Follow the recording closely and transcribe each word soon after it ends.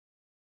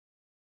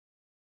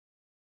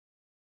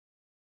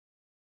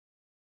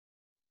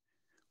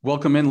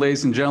Welcome in,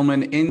 ladies and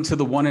gentlemen, into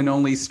the one and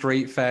only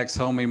Straight Facts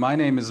Homie. My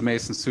name is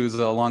Mason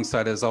Souza.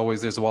 Alongside, as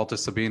always, there's Walter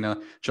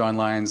Sabina, John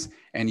Lyons,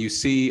 and you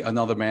see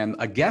another man,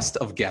 a guest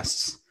of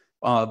guests.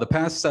 The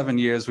past 7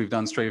 years, we've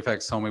done Straight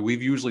Facts Homie.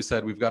 We've usually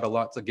said we've got a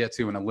lot to get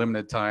to in a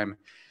limited time.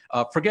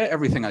 Forget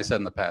everything I said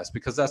in the past,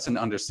 because that's an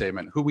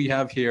understatement. Who we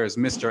have here is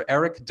Mr.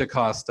 Eric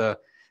DeCosta,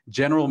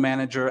 General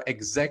Manager,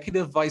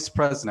 Executive Vice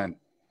President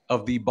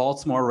of the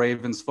Baltimore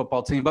Ravens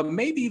football team, but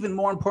maybe even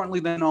more importantly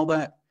than all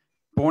that,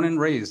 born and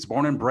raised,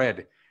 born and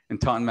bred in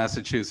Taunton,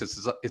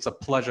 Massachusetts. It's a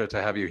pleasure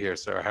to have you here,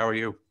 sir. How are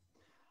you?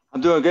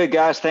 I'm doing good,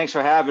 guys. Thanks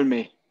for having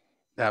me.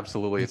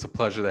 Absolutely. It's a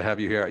pleasure to have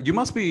you here. You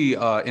must be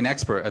an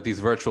expert at these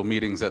virtual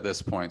meetings at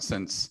this point,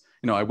 since,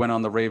 I went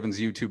on the Ravens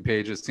YouTube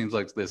page. It seems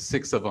like there's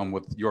 6 of them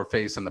with your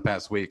face in the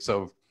past week.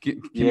 So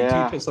can you teach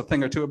us a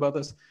thing or two about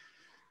this?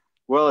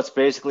 Well, it's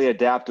basically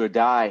adapt or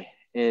die.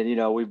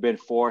 And, we've been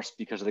forced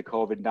because of the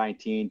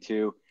COVID-19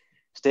 to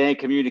stay in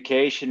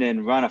communication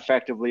and run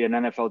effectively an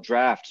NFL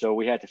draft. So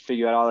we had to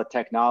figure out all the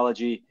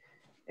technology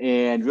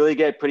and really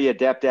get pretty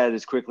adept at it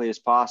as quickly as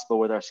possible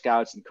with our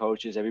scouts and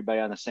coaches,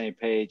 everybody on the same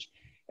page.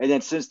 And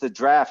then since the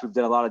draft, we've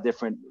done a lot of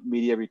different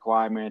media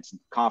requirements and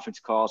conference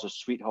calls with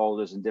suite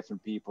holders and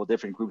different people,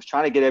 different groups,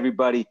 trying to get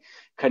everybody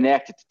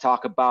connected to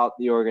talk about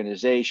the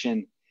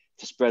organization,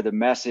 to spread the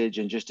message,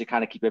 and just to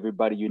kind of keep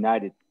everybody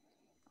united.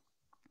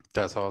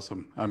 That's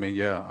awesome. I mean,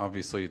 yeah,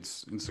 obviously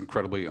it's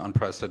incredibly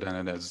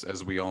unprecedented,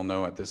 as we all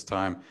know at this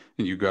time,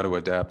 and you got to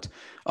adapt.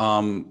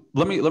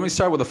 Let me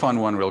start with a fun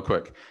one real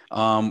quick.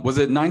 Was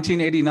it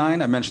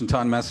 1989? I mentioned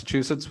Taunton,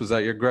 Massachusetts. Was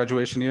that your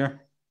graduation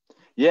year?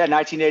 Yeah,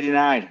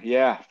 1989.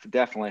 Yeah,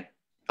 definitely.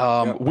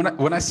 Yep.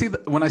 When I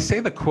say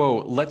the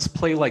quote, "Let's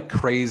play like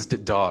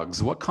crazed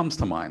dogs," what comes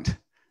to mind?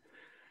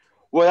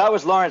 Well, that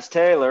was Lawrence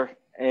Taylor.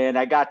 And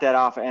I got that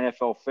off of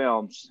NFL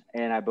Films,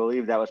 and I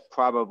believe that was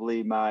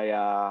probably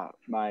my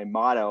my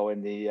motto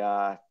in the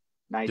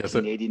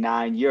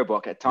 1989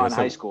 yearbook at Taunton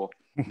High School.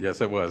 Yes,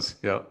 it was.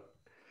 Yeah.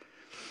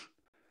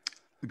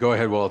 Go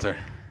ahead, Walter.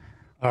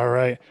 All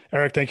right,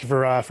 Eric. Thank you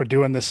for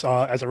doing this.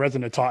 As a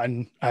resident of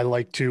Taunton, I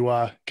like to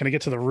kind of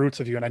get to the roots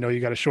of you, and I know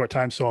you got a short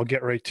time, so I'll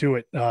get right to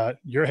it.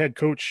 Your head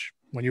coach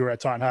when you were at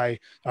Taunton High,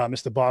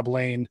 Mr. Bob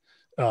Lane,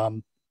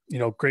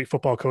 great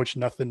football coach.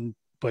 Nothing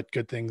but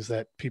good things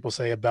that people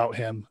say about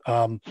him.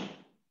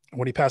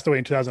 When he passed away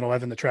in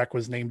 2011, the track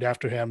was named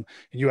after him,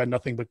 and you had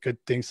nothing but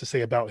good things to say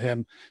about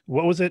him.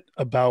 What was it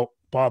about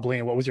Bob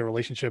Lane? What was your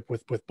relationship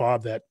with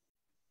Bob that,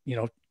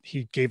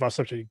 he gave us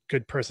such a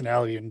good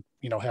personality and,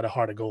 had a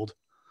heart of gold?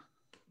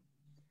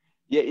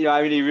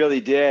 Yeah, he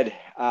really did.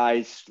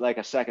 He's like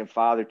a second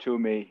father to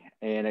me,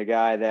 and a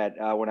guy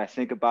that when I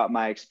think about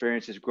my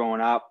experiences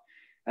growing up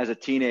as a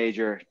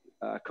teenager,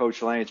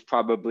 Coach Lane's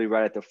probably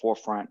right at the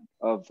forefront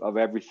of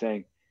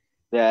everything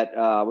that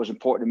was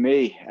important to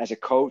me as a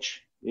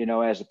coach,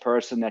 as a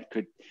person that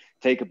could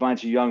take a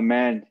bunch of young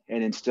men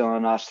and instill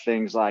in us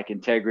things like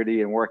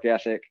integrity and work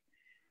ethic,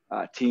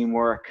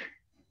 teamwork,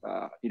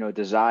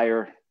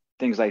 desire,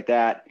 things like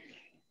that.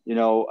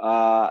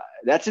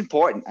 That's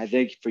important. I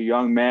think for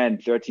young men,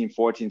 13,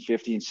 14,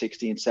 15,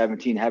 16,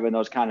 17, having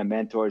those kind of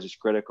mentors is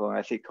critical. And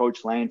I think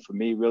Coach Lane for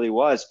me really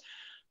was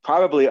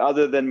probably,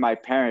 other than my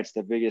parents,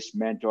 the biggest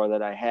mentor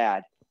that I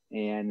had.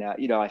 And,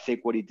 I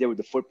think what he did with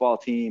the football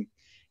team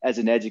as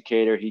an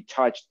educator, he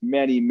touched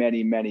many,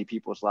 many, many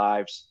people's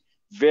lives.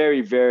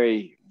 Very,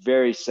 very,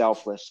 very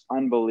selfless,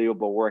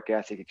 unbelievable work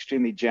ethic,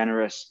 extremely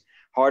generous,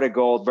 heart of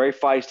gold, very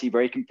feisty,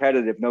 very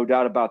competitive, no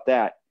doubt about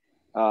that.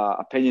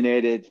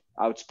 Opinionated,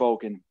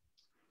 outspoken.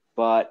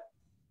 But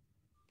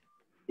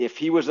if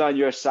he was on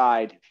your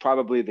side,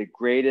 probably the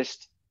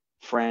greatest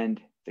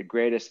friend, the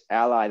greatest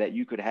ally that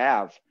you could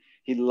have.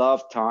 He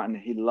loved Taunton.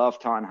 He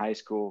loved Taunton High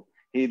School.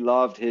 He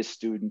loved his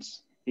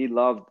students. He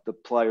loved the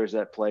players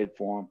that played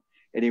for him.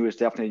 And he was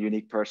definitely a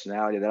unique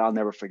personality that I'll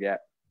never forget.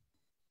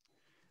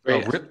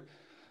 Oh,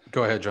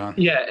 go ahead, John.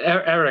 Yeah,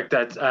 Eric,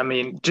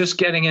 just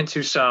getting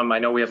into I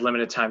know we have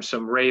limited time,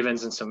 some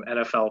Ravens and some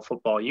NFL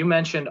football. You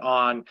mentioned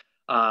on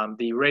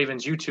the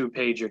Ravens YouTube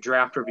page, your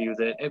draft review,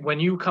 that when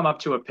you come up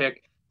to a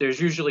pick, there's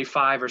usually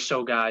 5 or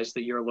so guys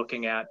that you're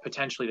looking at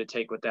potentially to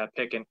take with that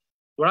pick. And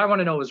what I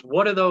want to know is,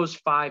 what do those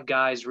 5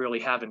 guys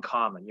really have in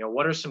common?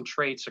 What are some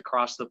traits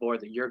across the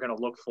board that you're going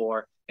to look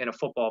for in a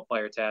football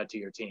player to add to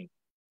your team?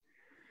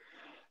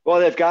 Well,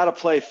 they've got to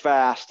play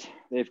fast.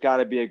 They've got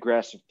to be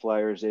aggressive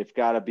players. They've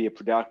got to be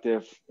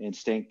productive,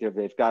 instinctive.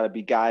 They've got to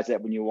be guys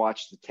that when you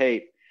watch the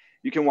tape,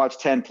 you can watch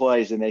 10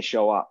 plays and they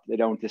show up. They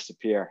don't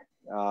disappear.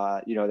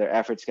 Their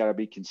efforts got to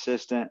be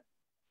consistent.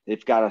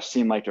 They've got to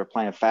seem like they're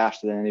playing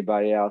faster than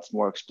anybody else,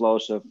 more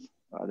explosive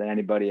than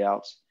anybody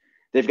else.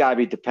 They've got to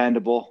be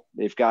dependable.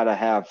 They've got to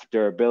have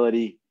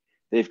durability.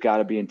 They've got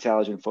to be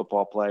intelligent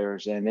football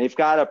players. And they've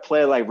got to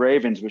play like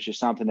Ravens, which is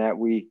something that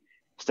we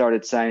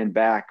started saying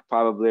back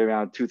probably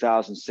around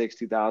 2006,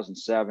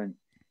 2007.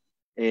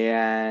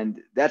 And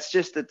that's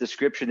just the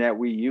description that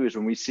we use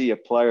when we see a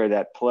player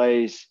that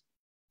plays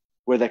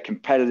with a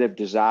competitive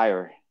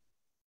desire.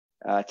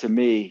 To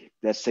me,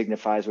 that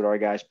signifies what our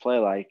guys play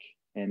like.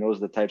 And those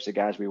are the types of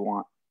guys we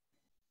want.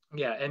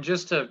 Yeah, and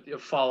just to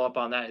follow up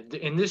on that,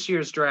 in this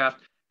year's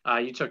draft,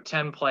 you took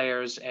 10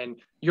 players, and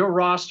your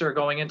roster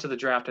going into the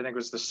draft, I think,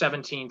 was the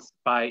 17th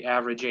by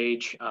average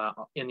age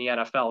in the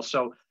NFL.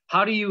 So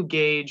how do you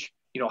gauge,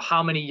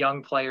 how many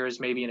young players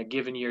maybe in a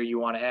given year you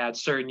want to add?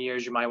 Certain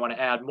years you might want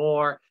to add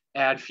more,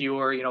 add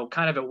fewer.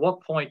 Kind of at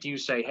what point do you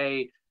say,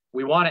 hey,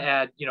 we want to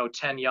add,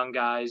 10 young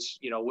guys?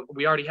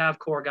 We already have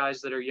core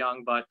guys that are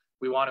young, but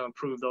we want to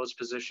improve those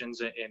positions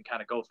and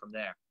kind of go from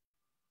there.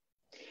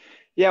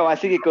 Yeah, well, I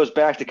think it goes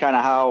back to kind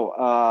of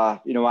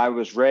how, I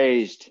was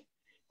raised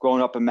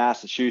growing up in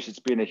Massachusetts,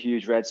 being a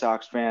huge Red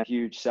Sox fan,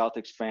 huge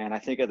Celtics fan. I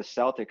think of the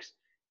Celtics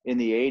in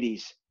the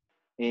 80s,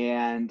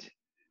 and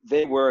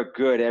they were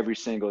good every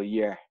single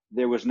year.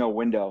 There was no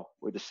window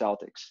with the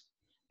Celtics.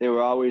 They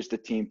were always the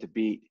team to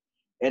beat.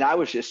 And I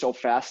was just so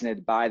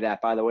fascinated by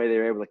that, by the way they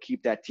were able to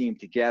keep that team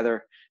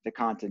together, the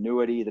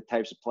continuity, the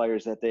types of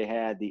players that they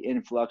had, the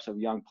influx of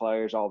young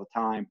players all the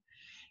time.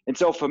 And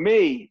so for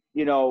me,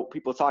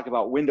 people talk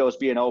about windows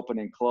being open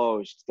and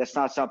closed. That's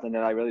not something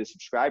that I really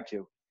subscribe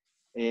to.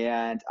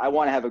 And I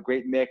want to have a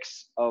great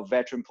mix of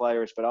veteran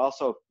players, but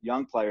also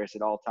young players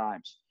at all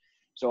times.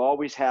 So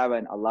always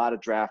having a lot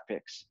of draft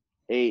picks,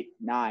 8,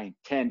 9,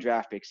 10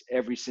 draft picks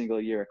every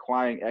single year,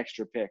 acquiring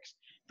extra picks,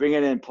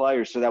 bringing in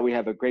players so that we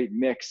have a great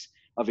mix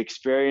of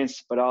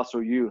experience, but also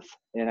youth.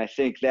 And I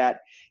think that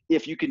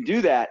if you can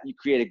do that, you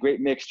create a great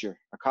mixture,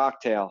 a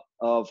cocktail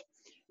of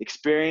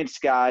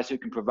experienced guys who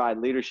can provide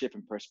leadership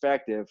and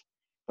perspective,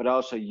 but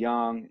also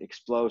young,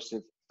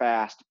 explosive,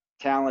 fast,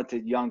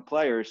 talented young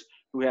players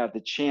who have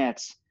the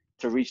chance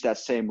to reach that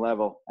same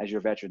level as your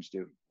veterans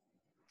do.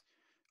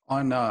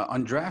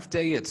 On draft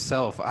day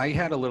itself, I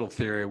had a little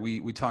theory.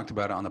 We talked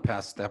about it on the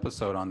past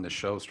episode on the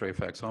show, Straight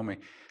Facts Homie.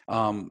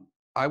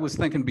 I was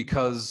thinking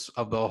because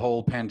of the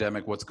whole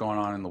pandemic, what's going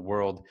on in the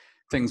world,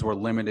 things were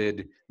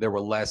limited. There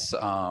were less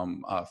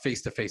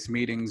face-to-face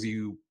meetings.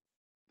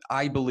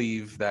 I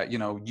believe that,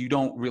 you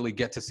don't really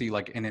get to see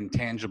like an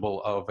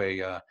intangible of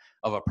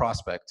a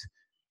prospect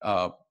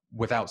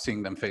without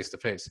seeing them face to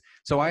face.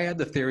 So I had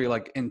the theory,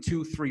 like in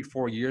 2, 3,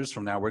 4 years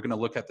from now, we're going to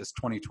look at this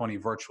 2020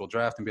 virtual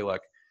draft and be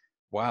like,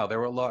 wow, there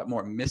were a lot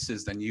more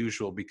misses than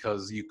usual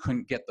because you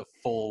couldn't get the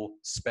full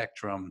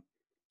spectrum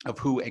of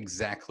who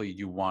exactly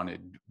you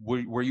wanted.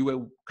 Were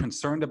you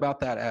concerned about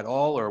that at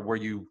all, or were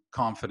you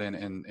confident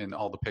in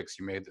all the picks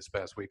you made this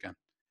past weekend?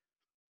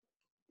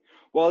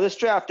 Well, this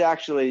draft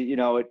actually,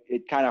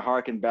 it kind of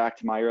harkened back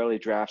to my early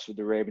drafts with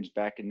the Ravens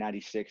back in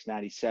 96,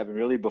 97,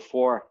 really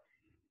before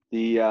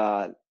the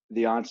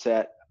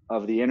onset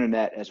of the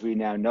internet as we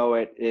now know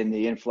it, in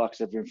the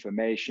influx of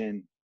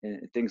information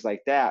and things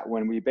like that,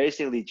 when we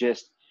basically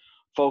just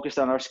focused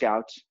on our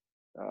scouts,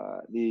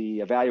 the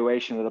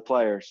evaluation of the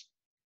players,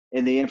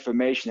 and the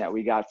information that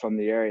we got from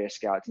the area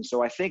scouts. And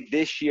so I think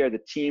this year,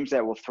 the teams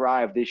that will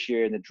thrive this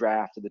year in the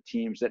draft are the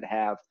teams that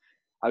have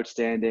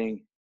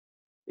outstanding,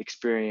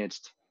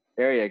 experienced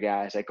area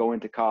guys that go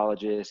into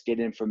colleges, get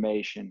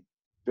information,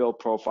 build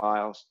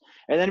profiles,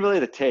 and then really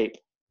the tape.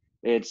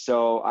 And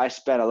so I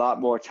spent a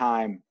lot more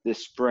time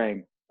this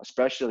spring,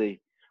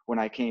 especially when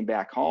I came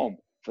back home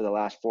for the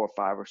last 4 or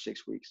 5 or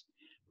 6 weeks,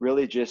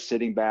 really just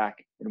sitting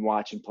back and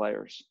watching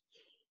players.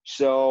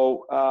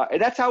 So,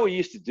 and that's how we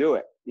used to do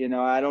it.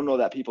 I don't know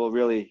that people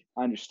really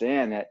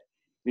understand that,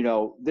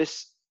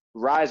 this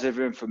rise of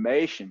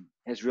information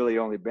has really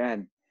only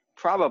been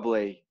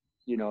probably,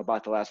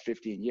 about the last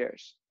 15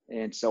 years.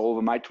 And so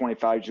over my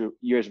 25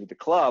 years with the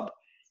club,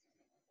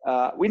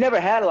 we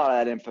never had a lot of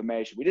that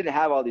information. We didn't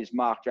have all these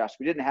mock drafts.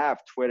 We didn't have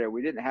Twitter.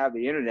 We didn't have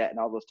the internet and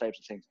all those types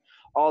of things.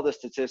 All the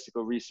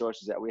statistical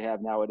resources that we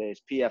have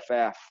nowadays,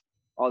 PFF,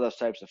 all those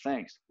types of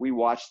things. We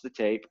watched the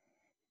tape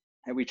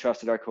and we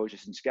trusted our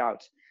coaches and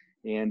scouts.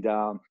 And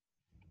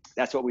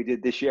that's what we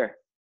did this year.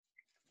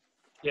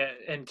 Yeah,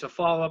 and to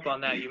follow up on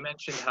that, you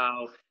mentioned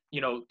how,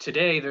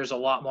 today there's a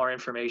lot more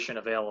information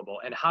available.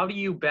 And how do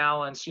you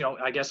balance,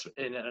 I guess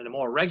in a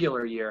more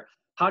regular year,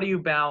 how do you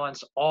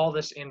balance all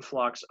this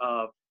influx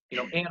of,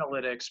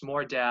 analytics,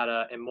 more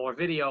data, and more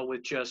video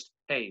with just,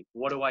 hey,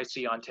 what do I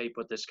see on tape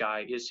with this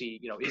guy? Is he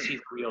the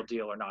real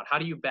deal or not? How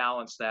do you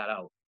balance that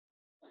out?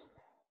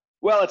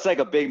 Well, it's like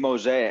a big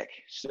mosaic.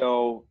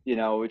 So,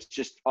 it's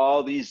just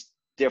all these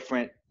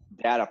different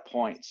data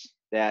points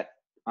that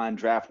on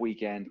draft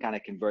weekend kind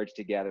of converge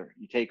together.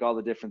 You take all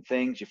the different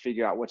things, you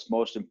figure out what's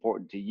most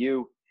important to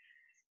you.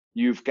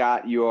 You've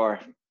got your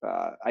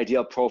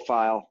ideal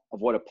profile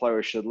of what a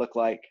player should look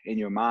like in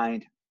your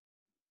mind.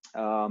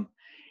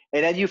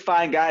 And then you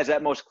find guys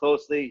that most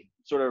closely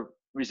sort of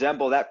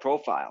resemble that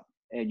profile.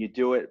 And you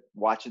do it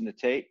watching the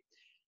tape,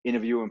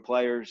 interviewing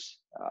players,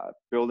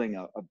 building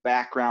a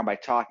background by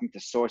talking to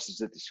sources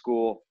at the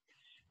school,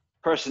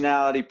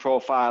 personality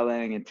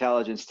profiling,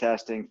 intelligence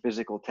testing,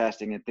 physical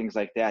testing, and things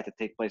like that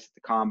take place at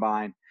the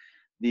combine,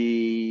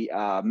 the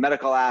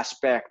medical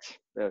aspect,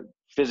 the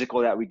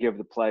physical that we give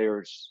the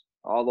players,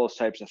 all those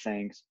types of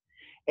things.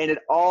 And it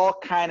all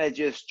kind of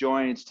just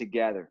joins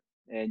together.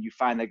 And you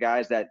find the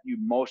guys that you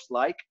most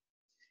like.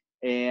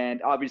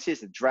 And obviously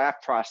it's a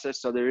draft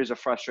process, so there is a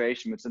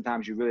frustration, but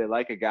sometimes you really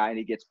like a guy and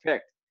he gets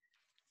picked.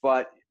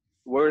 but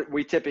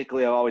we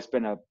typically have always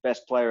been a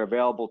best player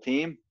available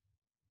team.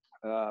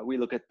 We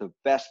look at the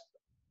best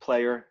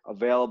player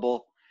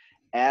available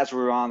as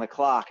we're on the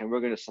clock, and we're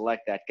going to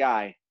select that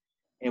guy.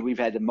 And we've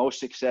had the most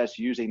success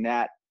using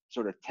that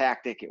sort of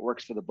tactic. It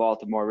works for the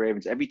Baltimore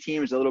Ravens. Every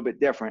team is a little bit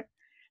different,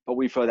 but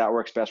we feel that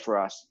works best for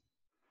us.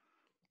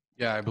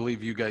 Yeah, I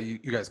believe you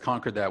guys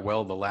conquered that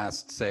well the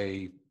last,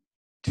 say,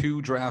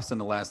 2 drafts in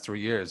the last 3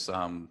 years.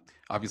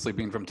 Obviously,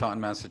 being from Taunton,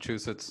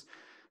 Massachusetts,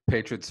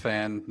 Patriots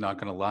fan, not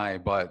going to lie,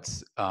 but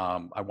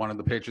I wanted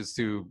the Patriots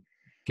to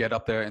get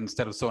up there.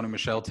 Instead of Sony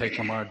Michel, take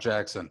Lamar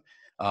Jackson.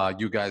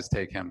 You guys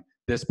take him.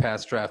 This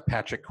past draft,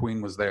 Patrick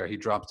Queen was there. He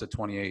drops to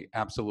 28,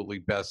 absolutely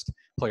best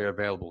player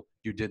available.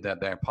 You did that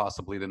there,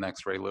 possibly the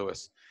next Ray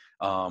Lewis.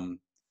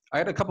 I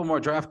had a couple more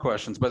draft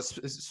questions, but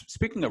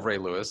speaking of Ray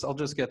Lewis, I'll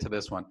just get to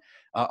this one.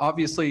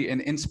 Obviously,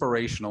 an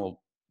inspirational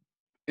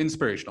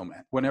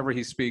man. Whenever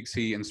he speaks,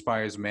 he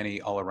inspires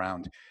many all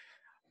around.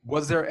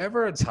 Was there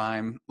ever a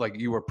time, like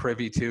you were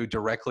privy to,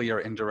 directly or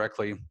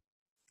indirectly,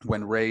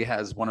 when Ray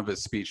has one of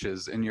his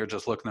speeches and you're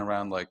just looking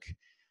around like,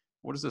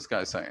 what is this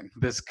guy saying?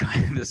 This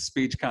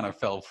speech kind of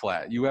fell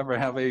flat. You ever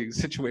have a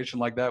situation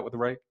like that with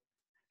Ray?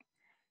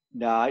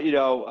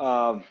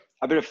 No,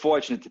 I've been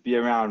fortunate to be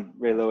around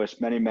Ray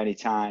Lewis many, many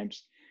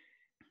times.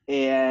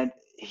 And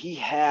he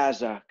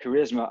has a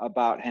charisma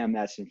about him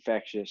that's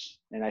infectious.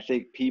 And I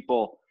think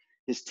people,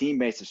 his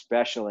teammates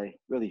especially,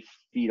 really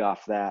feed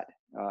off that.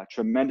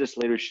 Tremendous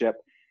leadership,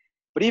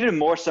 but even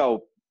more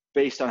so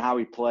based on how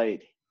he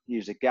played. He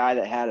was a guy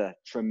that had a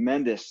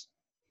tremendous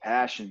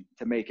passion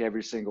to make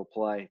every single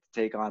play,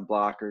 to take on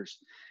blockers.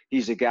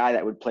 He's a guy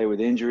that would play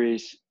with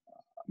injuries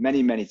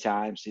many, many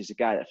times. He's a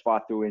guy that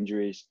fought through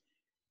injuries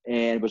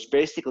and was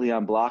basically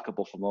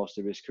unblockable for most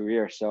of his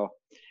career. So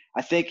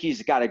I think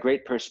he's got a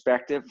great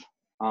perspective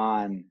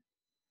on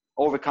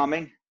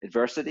overcoming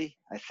adversity,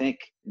 I think,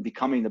 and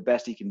becoming the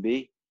best he can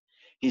be.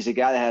 He's a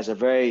guy that has a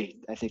very,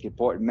 I think,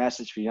 important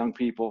message for young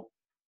people.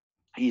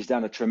 He's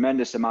done a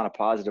tremendous amount of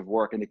positive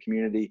work in the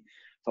community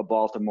for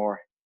Baltimore.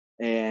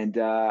 And,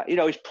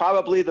 he's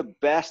probably the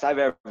best I've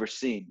ever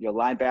seen.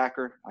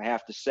 Linebacker, I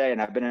have to say,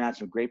 and I've been around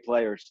some great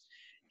players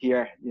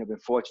here. Been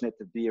fortunate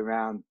to be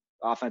around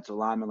offensive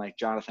linemen like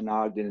Jonathan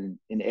Ogden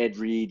and Ed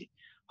Reed,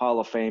 Hall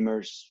of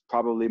Famers,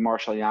 probably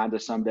Marshall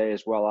Yanda someday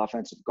as well,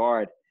 offensive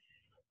guard.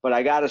 But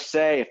I got to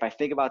say, if I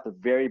think about the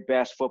very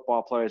best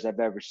football players I've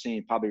ever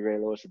seen, probably Ray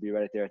Lewis would be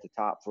right there at the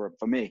top for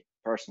me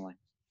personally.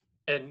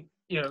 And,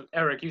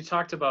 Eric, you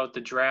talked about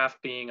the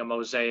draft being a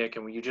mosaic,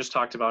 and you just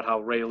talked about how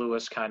Ray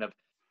Lewis kind of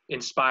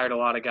inspired a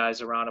lot of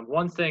guys around him.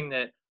 One thing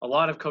that a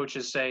lot of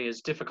coaches say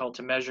is difficult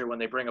to measure when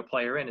they bring a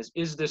player in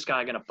is this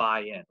guy going to buy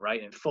in,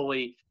 right, and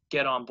fully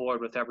get on board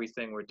with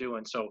everything we're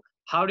doing? So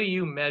how do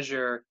you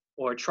measure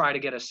or try to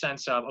get a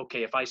sense of,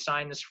 okay, if I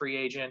sign this free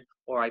agent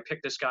or I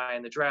pick this guy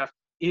in the draft,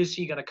 is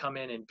he going to come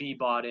in and be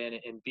bought in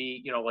and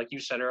be, like you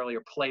said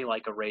earlier, play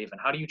like a Raven?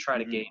 How do you try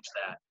to gauge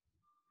that?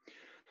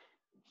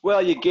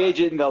 Well, you gauge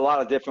it in a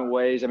lot of different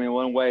ways. I mean,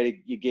 one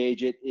way you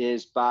gauge it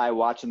is by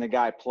watching the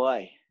guy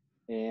play.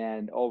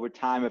 And over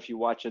time, if you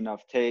watch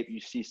enough tape, you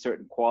see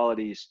certain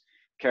qualities,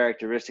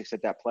 characteristics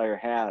that player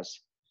has.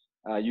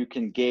 You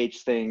can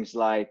gauge things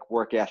like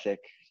work ethic.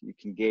 You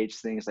can gauge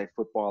things like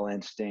football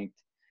instinct,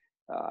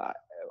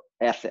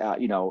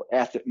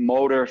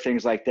 motor,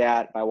 things like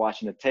that by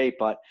watching the tape.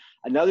 But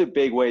another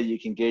big way you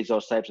can gauge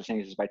those types of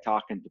things is by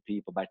talking to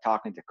people, by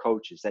talking to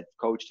coaches that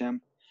coached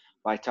him,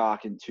 by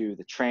talking to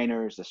the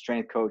trainers, the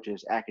strength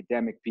coaches,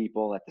 academic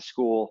people at the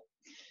school.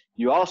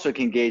 You also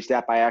can gauge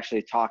that by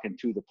actually talking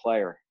to the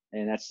player.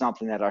 And that's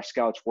something that our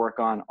scouts work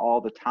on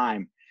all the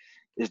time,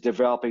 is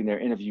developing their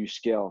interview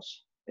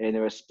skills. And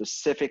there are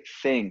specific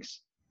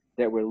things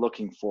that we're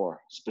looking for,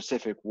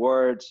 specific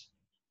words,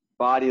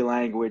 body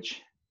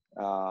language.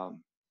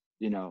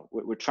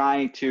 We're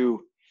trying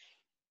to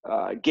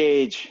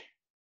gauge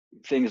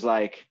things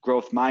like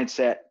growth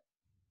mindset,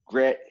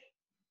 grit,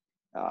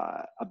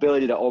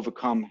 ability to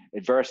overcome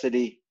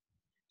adversity,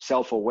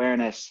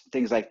 self-awareness,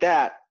 things like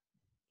that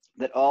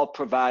all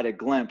provide a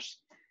glimpse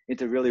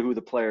into really who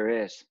the player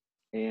is.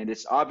 And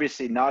it's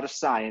obviously not a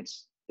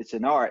science, it's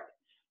an art.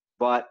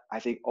 But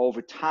I think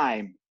over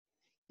time,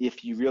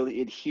 if you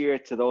really adhere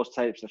to those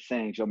types of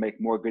things, you'll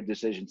make more good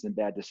decisions than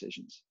bad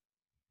decisions.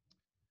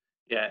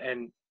 Yeah,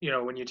 and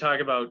when you talk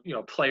about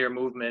player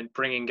movement,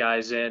 bringing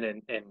guys in,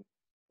 and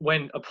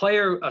when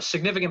a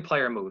significant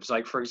player moves,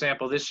 like for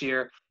example this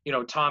year,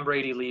 Tom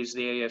Brady leaves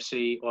the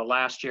AFC, or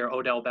last year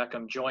Odell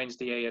Beckham joins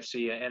the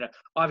AFC, and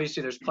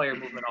obviously there's player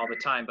movement all the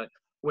time. But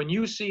when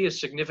you see a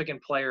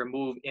significant player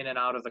move in and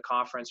out of the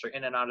conference or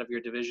in and out of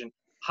your division,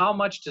 how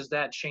much does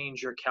that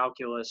change your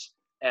calculus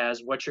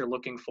as what you're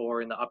looking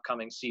for in the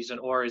upcoming season,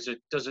 or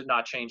does it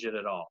not change it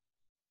at all?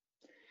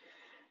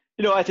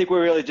 I think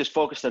we're really just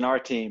focused on our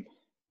team.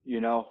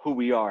 Who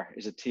we are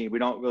as a team. We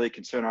don't really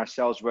concern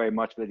ourselves very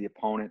much with the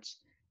opponents.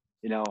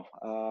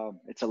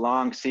 It's a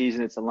long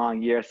season. It's a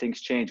long year.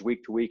 Things change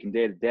week to week and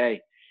day to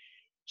day.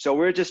 So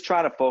we're just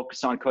trying to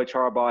focus on Coach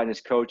Harbaugh and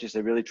his coaches.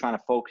 They're really trying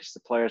to focus the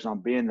players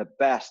on being the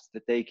best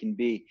that they can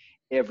be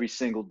every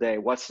single day.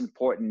 What's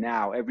important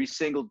now? Every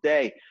single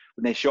day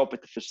when they show up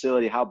at the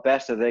facility, how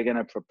best are they going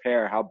to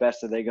prepare? How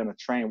best are they going to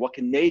train? What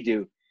can they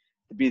do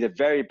to be the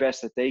very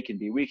best that they can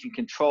be? We can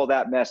control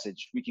that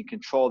message. We can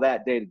control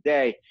that day to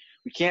day.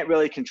 We can't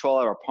really control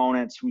our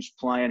opponents, who's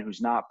playing,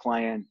 who's not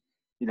playing,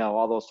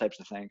 all those types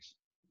of things.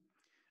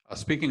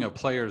 Speaking of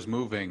players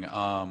moving,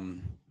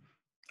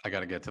 I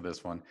got to get to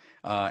this one.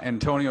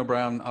 Antonio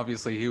Brown,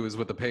 obviously he was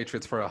with the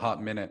Patriots for a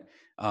hot minute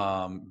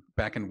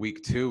back in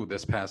week 2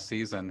 this past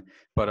season,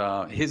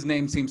 but his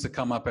name seems to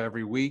come up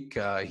every week.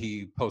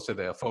 He posted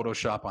a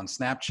Photoshop on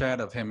Snapchat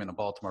of him in a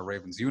Baltimore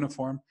Ravens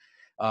uniform.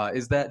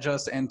 Is that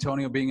just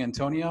Antonio being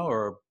Antonio,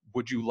 or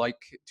would you like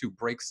to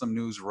break some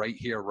news right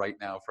here, right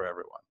now for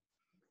everyone?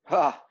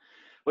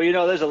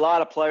 Well, there's a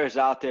lot of players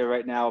out there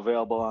right now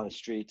available on the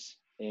streets,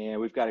 and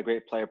we've got a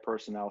great player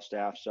personnel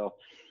staff. So,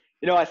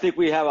 I think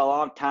we have a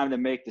long time to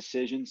make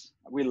decisions.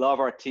 We love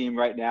our team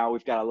right now.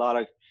 We've got a lot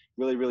of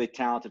really, really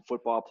talented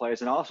football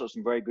players and also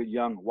some very good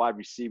young wide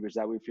receivers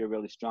that we feel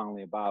really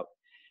strongly about.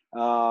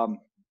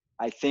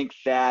 I think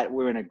that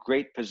we're in a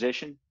great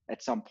position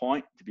at some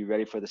point to be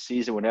ready for the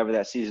season, whenever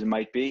that season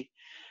might be.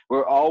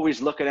 We're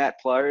always looking at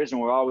players,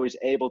 and we're always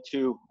able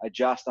to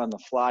adjust on the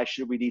fly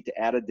should we need to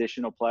add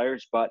additional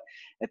players. But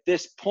at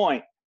this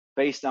point,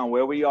 based on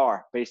where we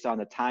are, based on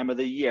the time of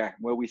the year,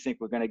 where we think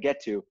we're going to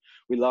get to,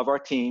 we love our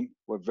team.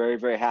 We're very,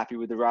 very happy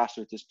with the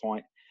roster at this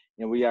point,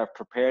 and we are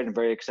prepared and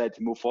very excited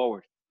to move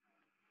forward.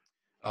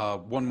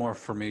 One more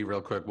for me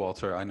real quick,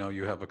 Walter. I know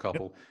you have a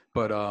couple,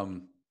 but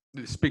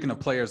speaking of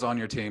players on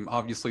your team,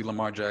 obviously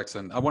Lamar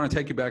Jackson, I want to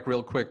take you back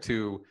real quick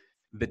to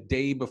the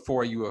day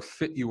before you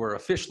were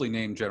officially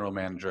named general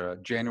manager,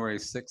 January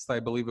 6th, I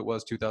believe it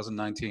was,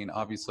 2019.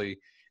 Obviously,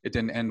 it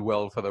didn't end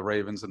well for the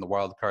Ravens in the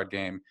wild card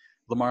game.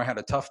 Lamar had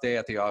a tough day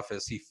at the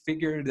office. He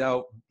figured it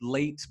out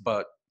late,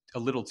 but a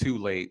little too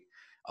late.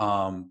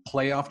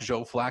 Playoff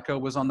Joe Flacco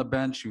was on the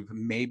bench.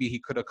 Maybe he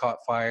could have caught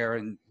fire,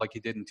 and like he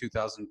did in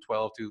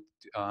 2012.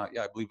 I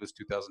believe it was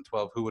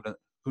 2012.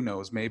 Who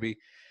knows? Maybe.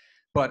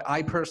 But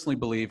I personally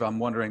believe, I'm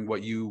wondering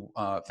what you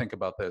think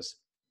about this.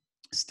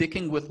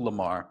 Sticking with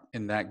Lamar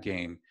in that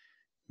game,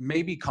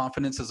 maybe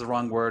confidence is the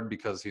wrong word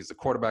because he's the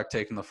quarterback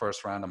taking the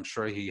first round. I'm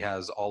sure he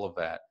has all of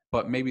that.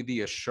 But maybe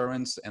the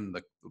assurance and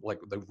the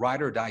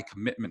ride or die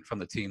commitment from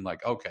the team,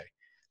 like, okay,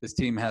 this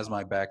team has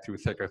my back through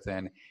thick or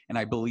thin. And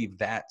I believe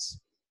that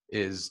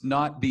is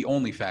not the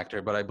only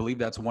factor, but I believe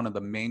that's one of the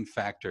main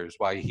factors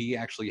why he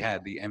actually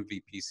had the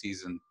MVP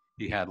season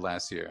he had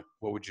last year.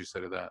 What would you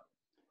say to that?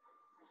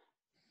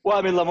 Well,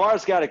 I mean,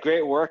 Lamar's got a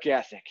great work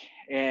ethic,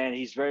 and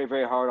he's very,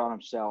 very hard on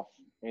himself.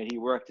 And he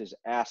worked his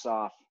ass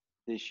off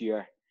this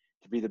year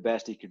to be the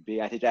best he could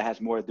be. I think that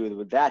has more to do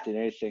with that than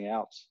anything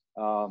else.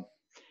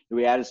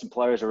 We added some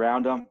players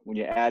around him. When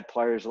you add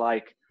players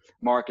like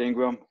Mark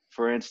Ingram,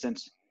 for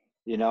instance,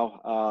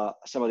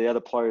 some of the other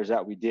players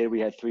that we did, we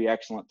had 3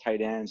 excellent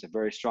tight ends, a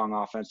very strong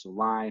offensive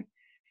line.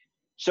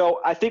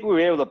 So I think we were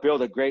able to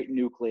build a great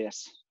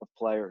nucleus of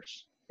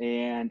players.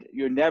 And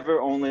you're never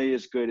only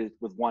as good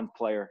with one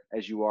player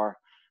as you are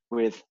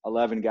with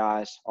 11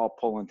 guys all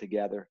pulling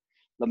together.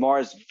 Lamar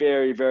is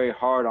very, very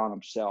hard on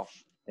himself.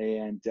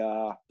 And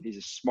he's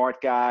a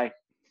smart guy,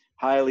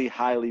 highly,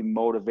 highly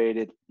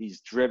motivated.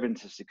 He's driven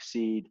to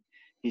succeed.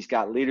 He's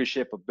got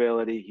leadership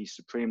ability. He's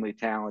supremely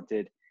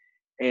talented.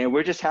 And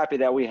we're just happy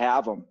that we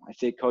have him. I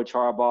think Coach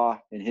Harbaugh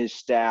and his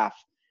staff,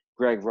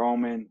 Greg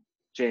Roman,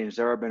 James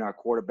Urban, our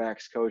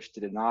quarterbacks coach,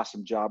 did an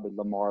awesome job with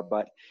Lamar.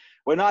 But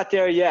we're not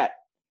there yet.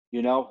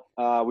 We've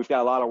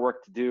got a lot of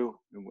work to do.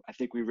 I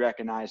think we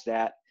recognize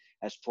that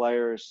as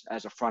players,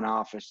 as a front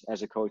office,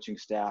 as a coaching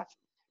staff.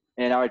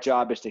 And our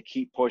job is to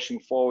keep pushing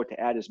forward to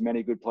add as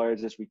many good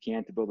players as we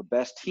can to build the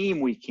best team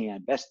we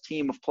can, best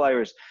team of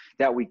players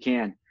that we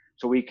can,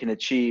 so we can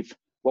achieve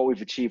what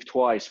we've achieved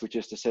twice, which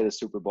is to say the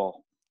Super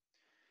Bowl.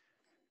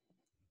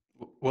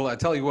 Well, I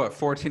tell you what,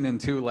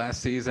 14-2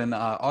 last season,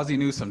 Ozzie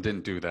Newsome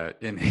didn't do that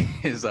in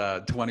his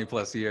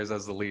 20-plus years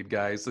as the lead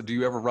guy. So do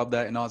you ever rub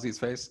that in Ozzie's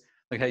face?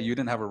 Like, hey, you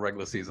didn't have a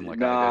regular season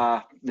like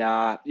I did.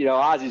 Nah.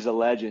 Ozzie's a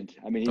legend.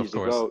 I mean, he's the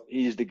GOAT.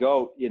 He's the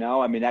GOAT,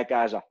 I mean, that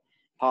guy's a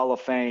Hall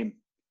of Fame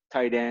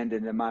tight end,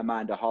 and in my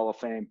mind, a Hall of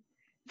Fame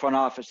front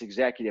office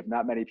executive.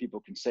 Not many people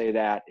can say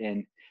that.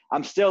 And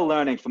I'm still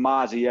learning from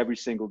Ozzie every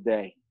single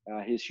day.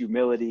 His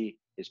humility,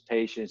 his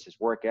patience, his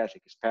work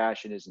ethic, his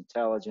passion, his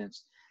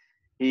intelligence.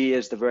 He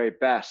is the very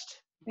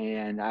best.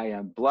 And I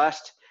am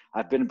blessed.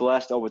 I've been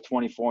blessed over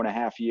 24 and a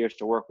half years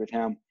to work with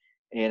him.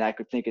 And I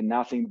could think of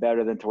nothing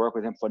better than to work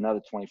with him for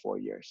another 24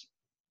 years.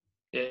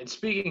 Yeah, and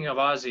speaking of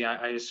Ozzie,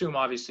 I assume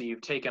obviously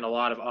you've taken a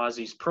lot of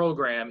Ozzie's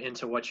program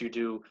into what you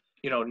do,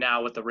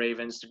 now with the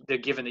Ravens,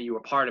 given that you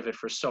were part of it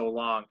for so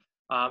long.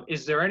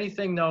 Is there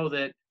anything, though,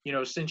 that,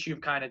 since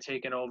you've kind of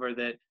taken over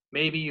that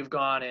maybe you've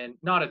gone in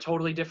not a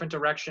totally different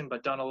direction,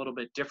 but done a little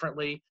bit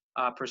differently,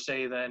 per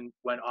se, than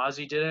when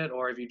Ozzie did it?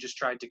 Or have you just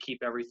tried to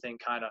keep everything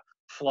kind of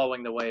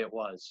flowing the way it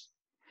was?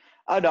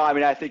 No, I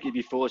mean, I think you'd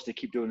be foolish to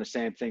keep doing the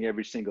same thing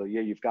every single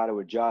year. You've got to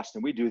adjust,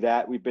 and we do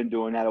that. We've been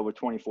doing that over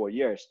 24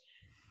 years.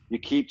 you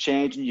keep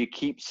changing, you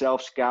keep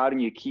self-scouting,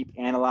 you keep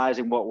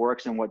analyzing what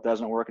works and what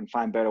doesn't work and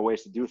find better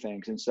ways to do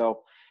things. And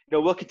so,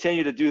 we'll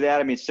continue to do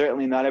that. I mean,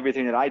 certainly not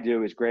everything that I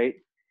do is great,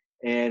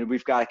 and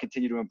we've got to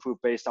continue to improve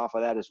based off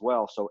of that as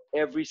well. So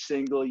every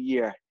single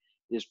year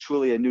is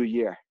truly a new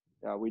year.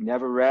 We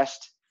never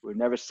rest. We're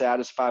never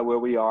satisfied where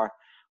we are.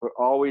 We're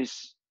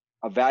always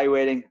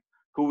evaluating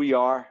who we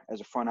are as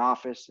a front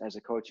office, as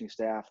a coaching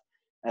staff,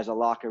 as a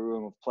locker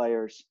room of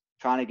players,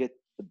 trying to get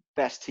the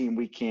best team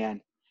we can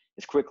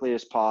as quickly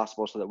as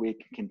possible so that we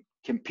can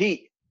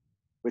compete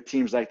with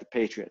teams like the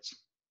Patriots.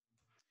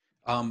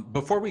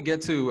 Before we get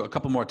to a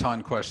couple more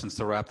Taunton questions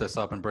to wrap this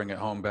up and bring it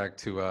home back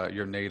to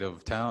your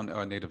native town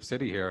or native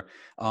city here,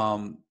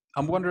 I'm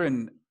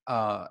wondering,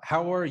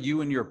 how are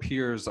you and your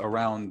peers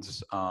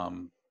around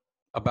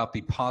about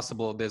the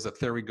possible, there's a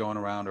theory going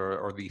around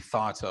or the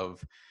thought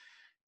of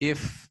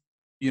if,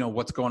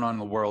 what's going on in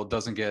the world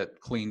doesn't get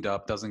cleaned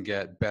up, doesn't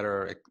get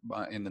better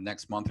in the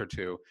next month or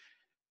two,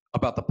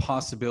 about the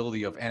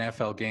possibility of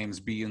NFL games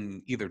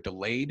being either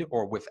delayed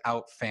or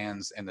without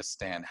fans in the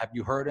stand. Have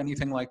you heard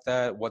anything like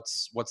that?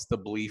 What's the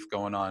belief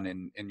going on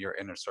in your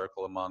inner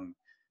circle among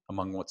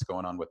what's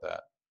going on with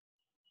that?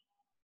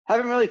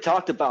 Haven't really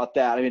talked about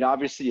that. I mean,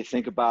 obviously you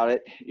think about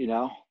it,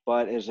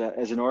 but as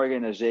an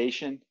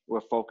organization,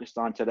 we're focused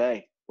on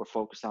today. We're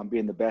focused on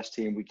being the best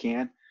team we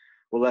can.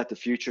 We'll let the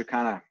future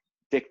kind of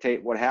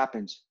dictate what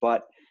happens.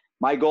 But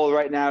my goal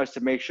right now is to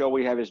make sure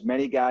we have as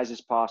many guys as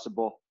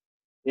possible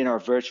in our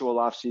virtual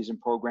off-season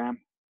program.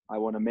 I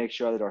want to make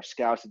sure that our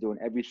scouts are doing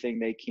everything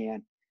they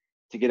can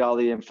to get all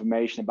the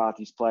information about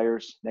these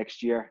players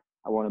next year.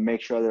 I want to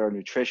make sure that our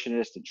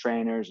nutritionists and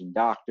trainers and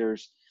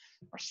doctors,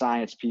 our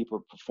science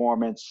people,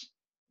 performance,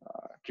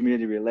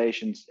 community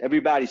relations,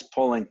 everybody's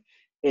pulling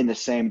in the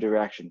same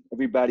direction.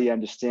 Everybody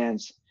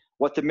understands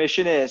what the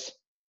mission is,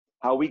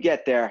 how we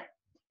get there,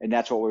 and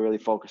that's what we're really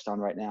focused on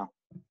right now.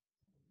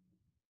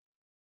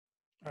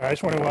 All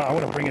right, I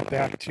want to bring it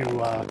back to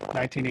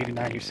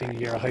 1989, your senior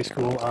year of high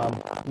school.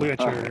 Look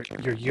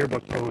at your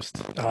yearbook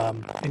post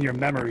and your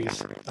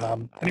memories.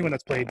 Anyone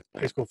that's played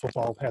high school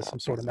football has some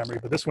sort of memory,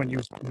 but this one you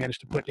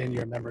managed to put in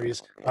your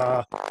memories.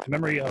 The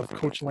memory of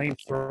Coach Lane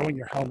throwing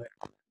your helmet.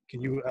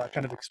 Can you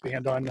kind of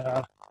expand on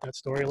that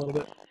story a little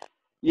bit?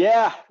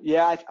 Yeah.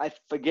 I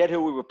forget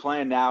who we were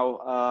playing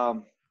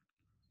now.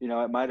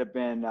 It might have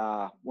been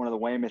one of the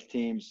Weymouth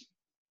teams.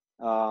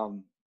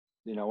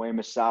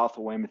 Weymouth South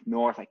or Weymouth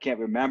North. I can't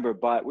remember,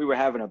 but we were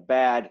having a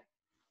bad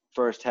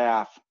first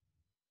half,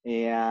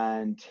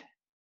 and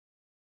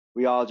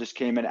we all just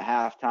came in at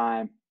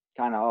halftime,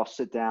 kind of all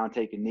sit down,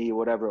 take a knee,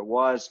 whatever it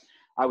was.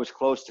 I was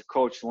close to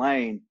Coach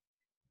Lane,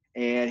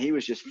 and he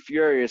was just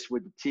furious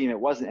with the team. It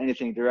wasn't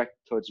anything directed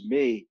towards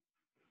me,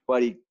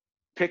 but he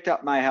picked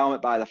up my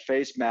helmet by the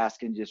face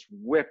mask and just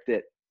whipped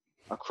it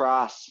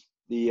across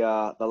the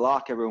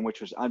locker room,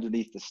 which was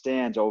underneath the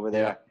stands over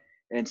there. Yeah.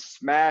 And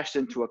smashed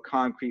into a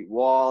concrete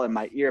wall, and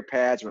my ear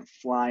pads went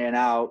flying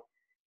out.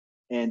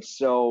 And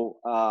so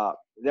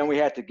then we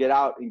had to get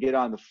out and get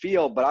on the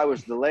field, but I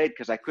was delayed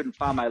because I couldn't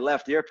find my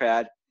left ear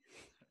pad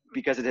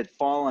because it had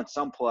fallen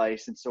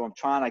someplace. And so I'm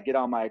trying to get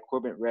all my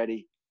equipment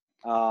ready.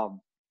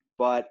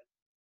 But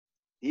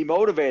he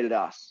motivated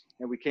us,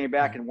 and we came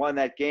back and won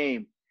that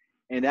game.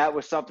 And that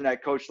was something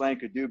that Coach Lane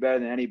could do better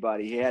than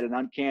anybody. He had an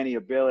uncanny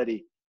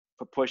ability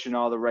for pushing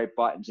all the right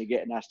buttons and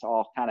getting us to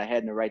all kind of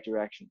head in the right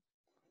direction.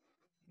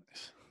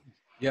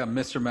 Yeah,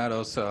 Mr.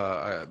 Matos,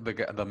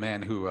 the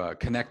man who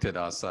connected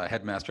us,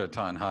 headmaster at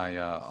Taunton High,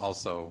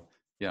 also,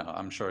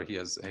 I'm sure he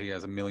has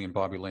a million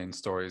Bobby Lane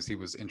stories. He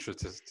was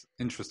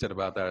interested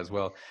about that as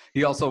well.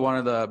 He also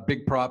wanted the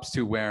big props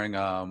to wearing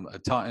a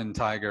Taunton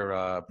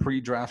Tiger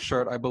pre-draft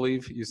shirt, I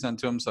believe you sent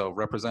to him. So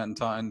representing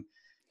Taunton,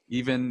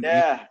 even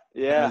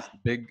as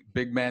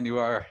big man you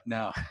are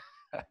now.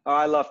 Oh,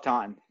 I love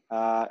Taunton.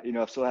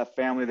 Still have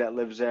family that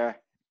lives there.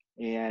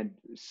 And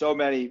so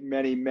many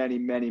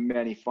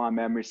fond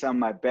memories. Some of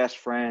my best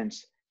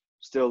friends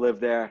still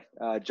live there.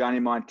 Johnny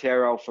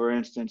Montero, for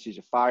instance, he's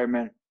a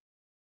fireman,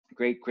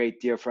 great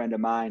dear friend of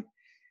mine.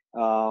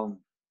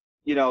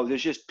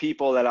 There's just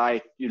people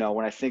that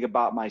when I think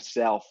about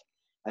myself,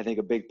 I think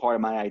a big part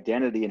of my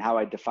identity and how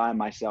I define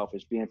myself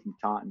is being from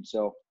Taunton.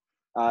 So,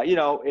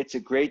 it's a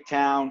great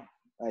town.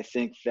 I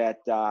think that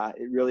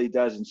it really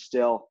does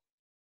instill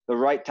the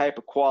right type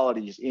of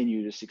qualities in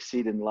you to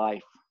succeed in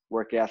life: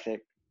 work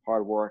ethic,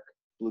 hard work,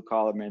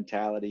 blue-collar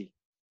mentality,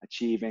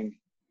 achieving,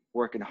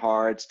 working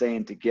hard,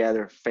 staying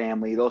together,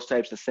 family, those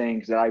types of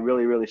things that I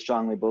really, really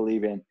strongly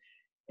believe in.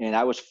 And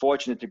I was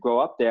fortunate to grow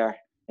up there,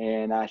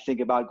 and I think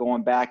about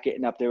going back,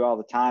 getting up there all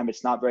the time.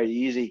 It's not very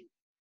easy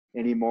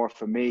anymore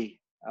for me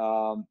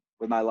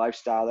with my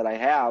lifestyle that I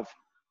have,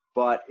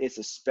 but it's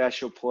a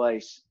special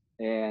place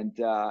and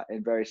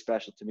very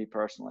special to me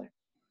personally.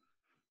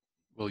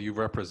 Well, you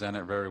represent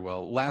it very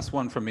well. Last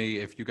one for me,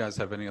 if you guys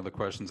have any other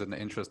questions in the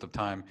interest of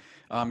time.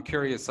 I'm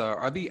curious,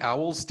 are the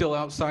owls still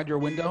outside your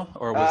window,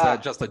 or was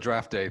that just a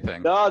draft day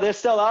thing? No, they're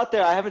still out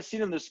there. I haven't seen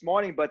them this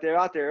morning, but they're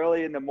out there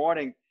early in the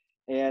morning.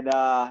 And,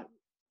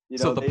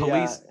 so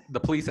the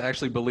police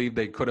actually believe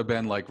they could have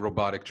been like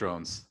robotic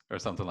drones. or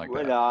something like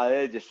Well, that? no,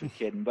 they're just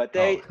kidding. But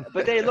they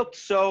looked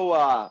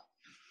so.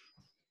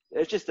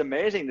 It's just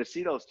amazing to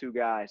see those two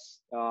guys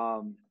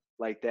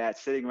like that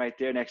sitting right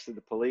there next to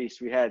the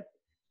police. We had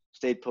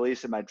state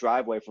police in my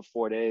driveway for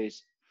 4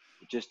 days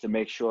just to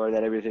make sure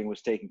that everything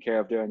was taken care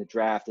of during the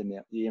draft and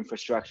the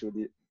infrastructure,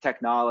 the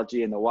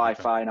technology and the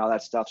Wi-Fi and all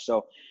that stuff.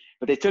 So,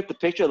 but they took the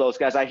picture of those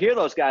guys. I hear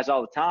those guys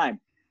all the time,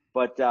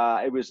 but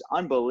it was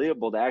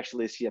unbelievable to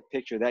actually see a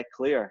picture that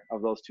clear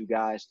of those two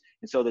guys.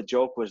 And so the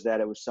joke was that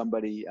it was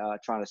somebody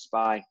trying to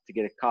spy to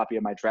get a copy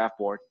of my draft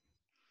board.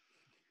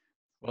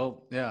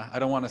 Well, yeah, I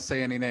don't want to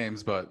say any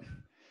names, but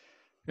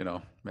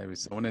maybe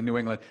someone in New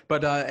England.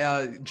 But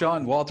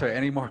John, Walter,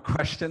 any more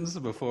questions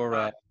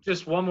before?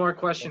 Just one more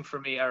question for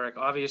me, Eric.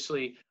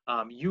 Obviously,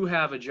 you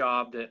have a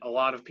job that a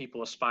lot of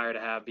people aspire to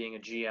have, being a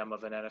GM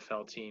of an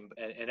NFL team,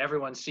 and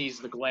everyone sees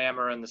the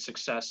glamour and the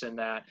success in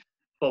that.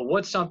 But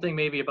what's something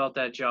maybe about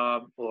that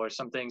job, or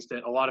some things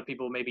that a lot of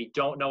people maybe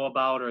don't know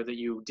about, or that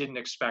you didn't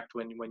expect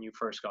when you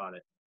first got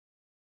it?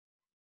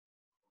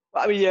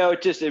 I mean,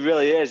 it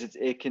really is.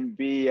 It can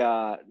be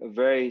a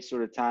very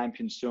sort of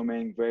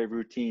time-consuming, very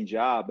routine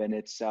job, and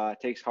it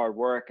takes hard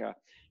work.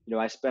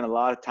 I spent a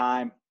lot of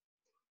time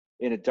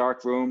in a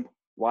dark room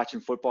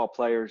watching football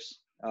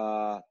players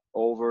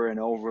over and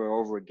over and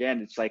over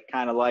again. It's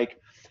kind of like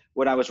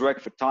when I was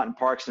working for Taunton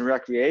Parks and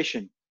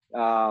Recreation,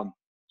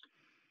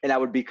 and I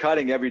would be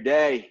cutting every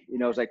day.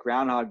 It was like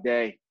Groundhog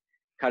Day,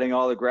 cutting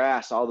all the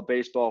grass, all the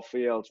baseball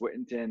fields,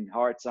 Whittington,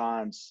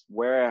 Hartsons,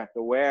 Ware,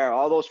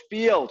 all those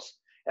fields.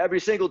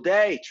 Every single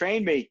day,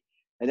 train me.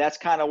 And that's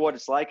kind of what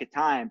it's like at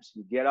times.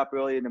 You get up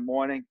early in the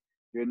morning,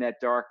 you're in that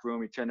dark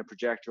room, you turn the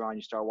projector on,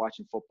 you start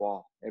watching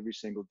football every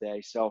single day.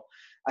 So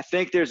I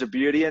think there's a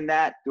beauty in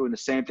that, doing the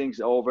same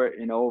things over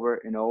and over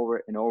and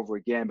over and over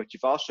again. But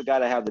you've also got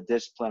to have the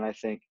discipline, I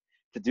think,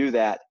 to do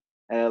that.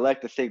 And I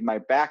like to think my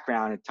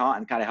background in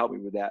Taunton kind of helped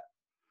me with that.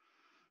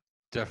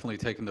 Definitely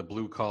taking the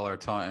blue collar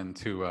Taunton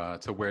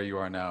to where you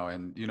are now.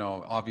 And,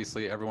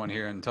 obviously everyone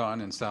here in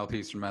Taunton and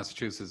southeastern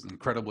Massachusetts is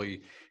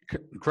incredibly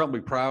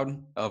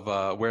proud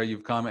of where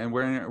you've come. And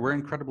we're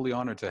incredibly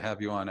honored to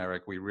have you on,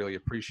 Eric. We really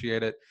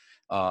appreciate it.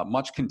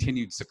 Much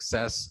continued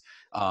success.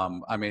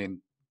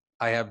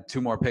 I have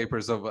 2 more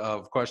papers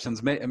of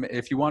questions.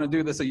 If you want to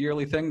do this a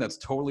yearly thing, that's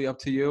totally up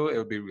to you. It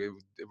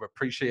would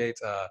appreciate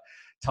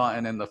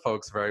Taunton and the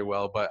folks very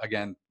well. But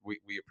again, we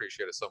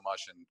appreciate it so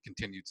much, and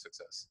continued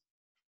success.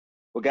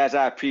 Well, guys,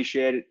 I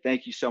appreciate it.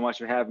 Thank you so much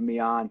for having me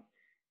on.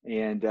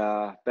 And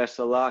best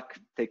of luck.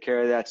 Take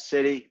care of that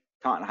city,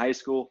 Taunton High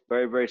School.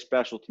 Very, very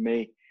special to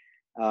me.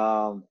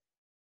 And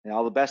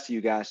all the best to you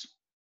guys.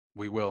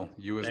 We will.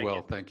 You as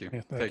well. Thank you.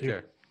 Yeah, Take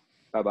care.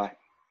 Bye-bye.